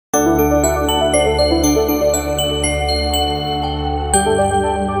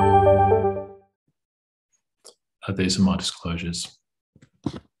these are my disclosures.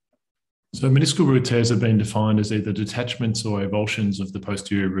 So meniscal root tears have been defined as either detachments or avulsions of the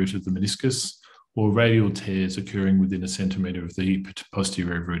posterior root of the meniscus, or radial tears occurring within a centimetre of the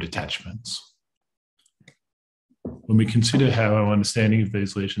posterior root attachments. When we consider how our understanding of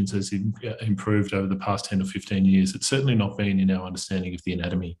these lesions has improved over the past 10 or 15 years, it's certainly not been in our understanding of the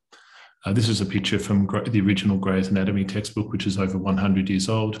anatomy. This is a picture from the original Gray's Anatomy textbook, which is over 100 years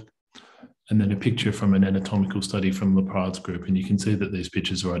old, and then a picture from an anatomical study from Laprad's group, and you can see that these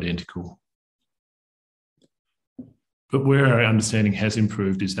pictures are identical. But where our understanding has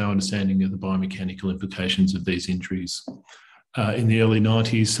improved is our understanding of the biomechanical implications of these injuries. In the early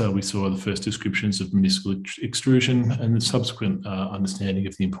 90s, we saw the first descriptions of meniscal extrusion and the subsequent understanding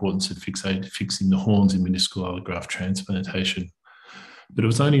of the importance of fixing the horns in meniscal allograft transplantation. But it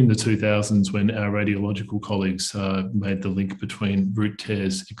was only in the 2000s when our radiological colleagues made the link between root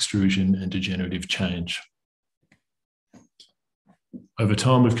tears, extrusion, and degenerative change. Over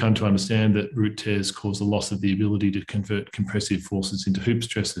time, we've come to understand that root tears cause the loss of the ability to convert compressive forces into hoop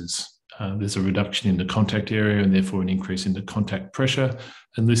stresses. There's a reduction in the contact area and therefore an increase in the contact pressure,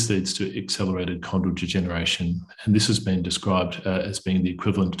 and this leads to accelerated chondral degeneration. And this has been described as being the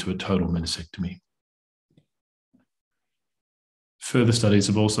equivalent to a total meniscectomy. Further studies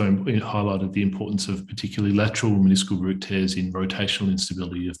have also highlighted the importance of particularly lateral meniscal root tears in rotational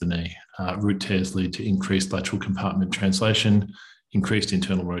instability of the knee. Root tears lead to increased lateral compartment translation, increased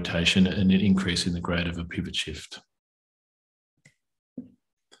internal rotation, and an increase in the grade of a pivot shift.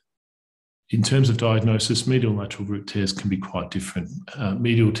 In terms of diagnosis, medial and lateral root tears can be quite different.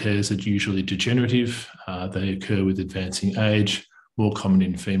 Medial tears are usually degenerative. They occur with advancing age, more common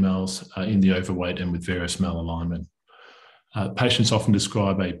in females, in the overweight, and with various malalignment. Patients often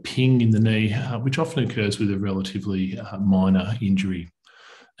describe a ping in the knee, which often occurs with a relatively minor injury.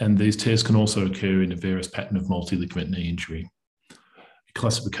 And these tears can also occur in a various pattern of multi-ligament knee injury. A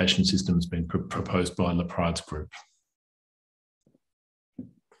classification system has been proposed by Laprad's group.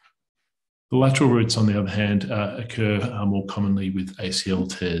 The lateral roots, on the other hand, occur more commonly with ACL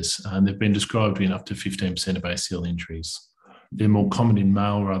tears, and they've been described in up to 15% of ACL injuries. They're more common in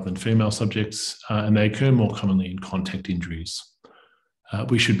male rather than female subjects, and they occur more commonly in contact injuries.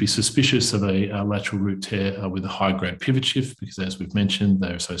 We should be suspicious of a lateral root tear with a high-grade pivot shift because, as we've mentioned,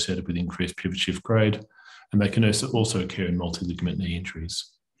 they're associated with increased pivot shift grade, and they can also occur in multi-ligament knee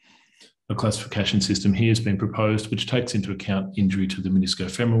injuries. A classification system here has been proposed, which takes into account injury to the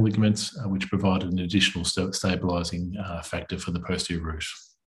meniscofemoral ligaments, which provided an additional stabilising factor for the posterior root.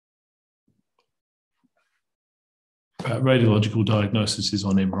 Radiological diagnosis is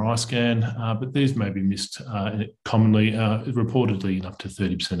on MRI scan, but these may be missed commonly, reportedly in up to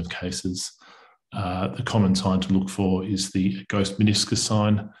 30% of cases. The common sign to look for is the ghost meniscus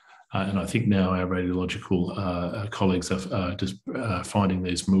sign, and I think now our radiological colleagues are just finding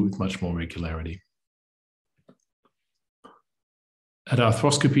these with much more regularity. At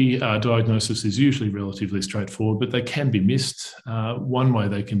arthroscopy, diagnosis is usually relatively straightforward, but they can be missed. One way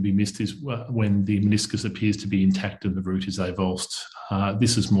they can be missed is when the meniscus appears to be intact and the root is avulsed.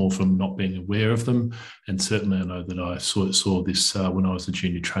 This is more from not being aware of them, and certainly I know that I saw this when I was a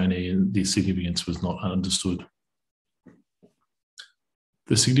junior trainee, and the significance was not understood.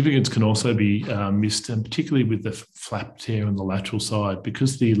 The significance can also be missed, and particularly with the flap tear on the lateral side,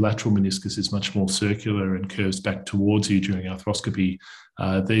 because the lateral meniscus is much more circular and curves back towards you during arthroscopy.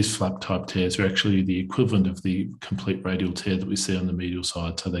 These flap type tears are actually the equivalent of the complete radial tear that we see on the medial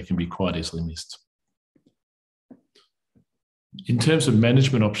side, so they can be quite easily missed. In terms of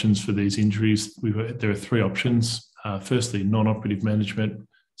management options for these injuries, there are three options. Firstly, non-operative management.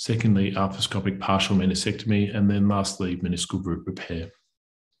 Secondly, arthroscopic partial meniscectomy. And then lastly, meniscal root repair.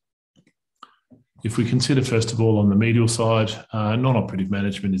 If we consider, first of all, on the medial side, non-operative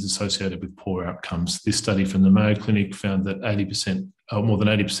management is associated with poor outcomes. This study from the Mayo Clinic found that 80%, more than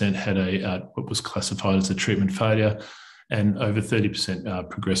 80% had what was classified as a treatment failure, and over 30%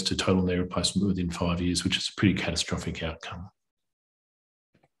 progressed to total knee replacement within 5 years, which is a pretty catastrophic outcome.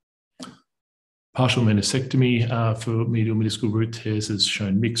 Partial meniscectomy for medial meniscal root tears has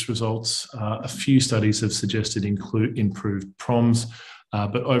shown mixed results. A few studies have suggested improved PROMs,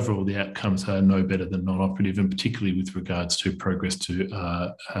 but overall the outcomes are no better than non-operative, and particularly with regards to progress to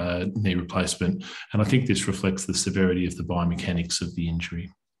knee replacement. And I think this reflects the severity of the biomechanics of the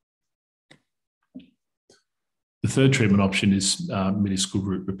injury. The third treatment option is meniscal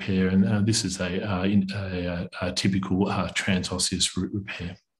root repair, and this is a typical transosseous root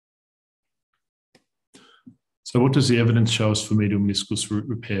repair. So what does the evidence show us for medial meniscus root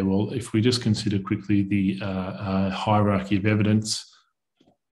repair? Well, if we just consider quickly the hierarchy of evidence,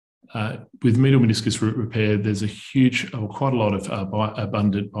 With medial meniscus root repair, there's quite a lot of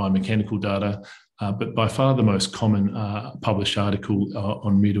abundant biomechanical data, but by far the most common published article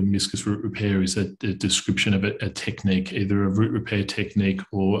on medial meniscus root repair is a description of a technique, either a root repair technique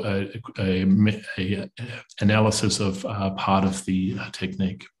or a analysis of part of the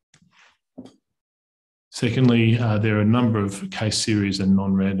technique. Secondly, there are a number of case series and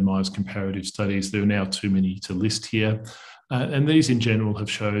non-randomized comparative studies. There are now too many to list here. And these in general have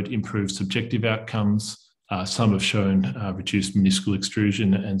showed improved subjective outcomes. Some have shown reduced meniscal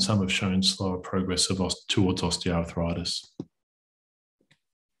extrusion, and some have shown slower progress towards osteoarthritis.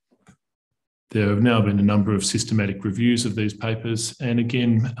 There have now been a number of systematic reviews of these papers, and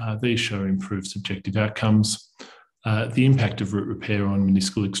again, these show improved subjective outcomes. The impact of root repair on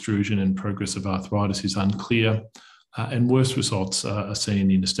meniscal extrusion and progress of arthritis is unclear, and worse results are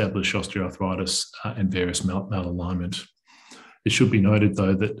seen in established osteoarthritis and various malalignment. It should be noted,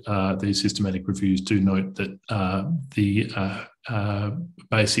 though, that these systematic reviews do note that the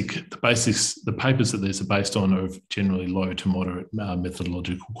papers that these are based on are of generally low to moderate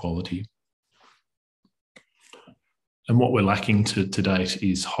methodological quality. And what we're lacking to date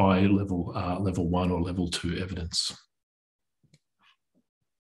is high level, level 1 or level 2 evidence.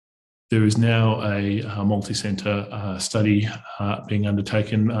 There is now a multi-centre study being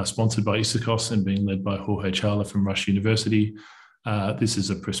undertaken, sponsored by ISAKOS and being led by Jorge Chala from Rush University. This is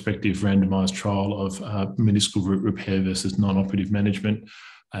a prospective randomised trial of meniscal root repair versus non-operative management,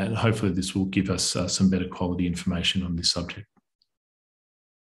 and hopefully this will give us some better quality information on this subject.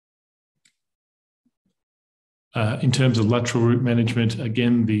 In terms of lateral root management,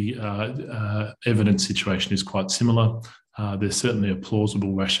 again, the evidence situation is quite similar. There's certainly a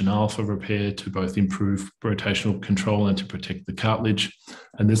plausible rationale for repair to both improve rotational control and to protect the cartilage.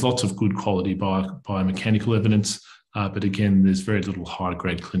 And there's lots of good quality biomechanical evidence, but again, there's very little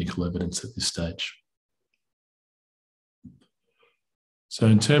high-grade clinical evidence at this stage. So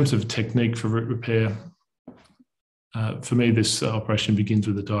in terms of technique for root repair, for me, this operation begins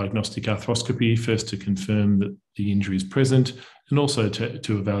with a diagnostic arthroscopy, first to confirm that the injury is present, and also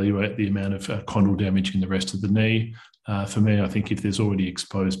to evaluate the amount of chondral damage in the rest of the knee. For me, I think if there's already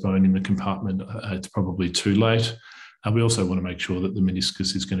exposed bone in the compartment, it's probably too late. We also want to make sure that the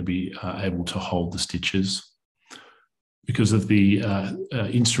meniscus is going to be able to hold the stitches. Because of the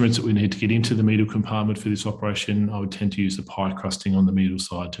instruments that we need to get into the medial compartment for this operation, I would tend to use the pie crusting on the medial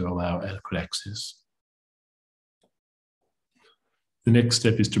side to allow adequate access. The next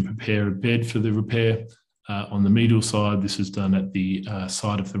step is to prepare a bed for the repair. On the medial side, this is done at the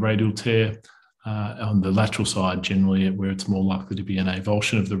side of the radial tear. On the lateral side, generally, where it's more likely to be an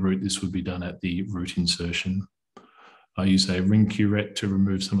avulsion of the root, this would be done at the root insertion. I use a ring curette to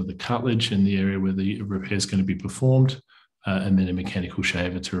remove some of the cartilage in the area where the repair is going to be performed, and then a mechanical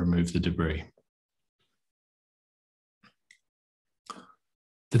shaver to remove the debris.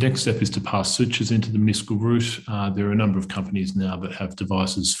 The next step is to pass sutures into the meniscal root. There are a number of companies now that have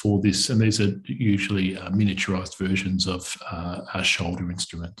devices for this, and these are usually miniaturized versions of our shoulder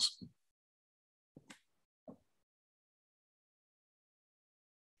instruments.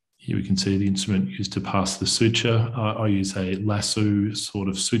 Here we can see the instrument used to pass the suture. I use a lasso sort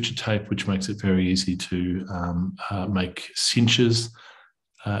of suture tape, which makes it very easy to make cinches.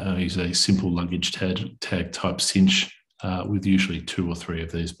 I use a simple luggage tag type cinch, with usually 2 or 3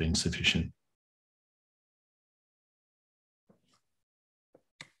 of these being sufficient.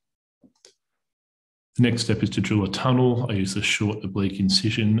 The next step is to drill a tunnel. I use a short oblique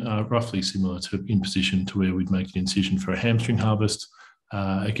incision, roughly similar to in position to where we'd make an incision for a hamstring harvest.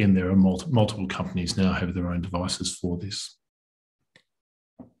 Again, there are multiple companies now have their own devices for this.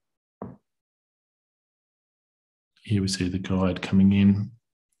 Here we see the guide coming in.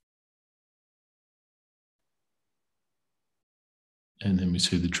 And then we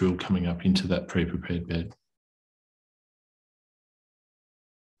see the drill coming up into that pre-prepared bed.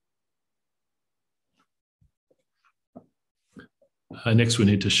 Next, we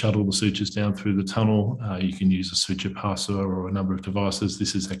need to shuttle the sutures down through the tunnel. You can use a suture passer or a number of devices.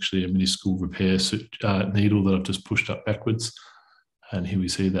 This is actually a meniscal repair needle that I've just pushed up backwards. And here we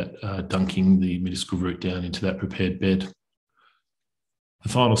see that dunking the meniscal root down into that prepared bed. The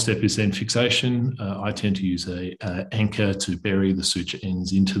final step is then fixation. I tend to use an anchor to bury the suture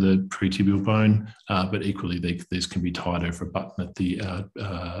ends into the pretibial bone, but equally these can be tied over a button at the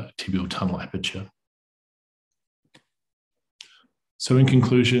tibial tunnel aperture. So in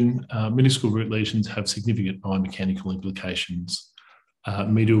conclusion, meniscal root lesions have significant biomechanical implications.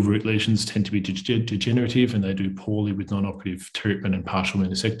 Medial root lesions tend to be degenerative and they do poorly with non-operative treatment and partial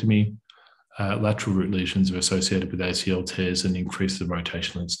meniscectomy. Lateral root lesions are associated with ACL tears and increase the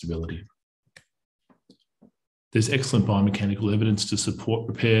rotational instability. There's excellent biomechanical evidence to support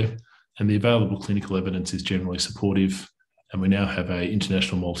repair, and the available clinical evidence is generally supportive. And we now have an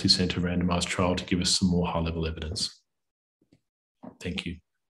international multi-centre randomised trial to give us some more high-level evidence. Thank you.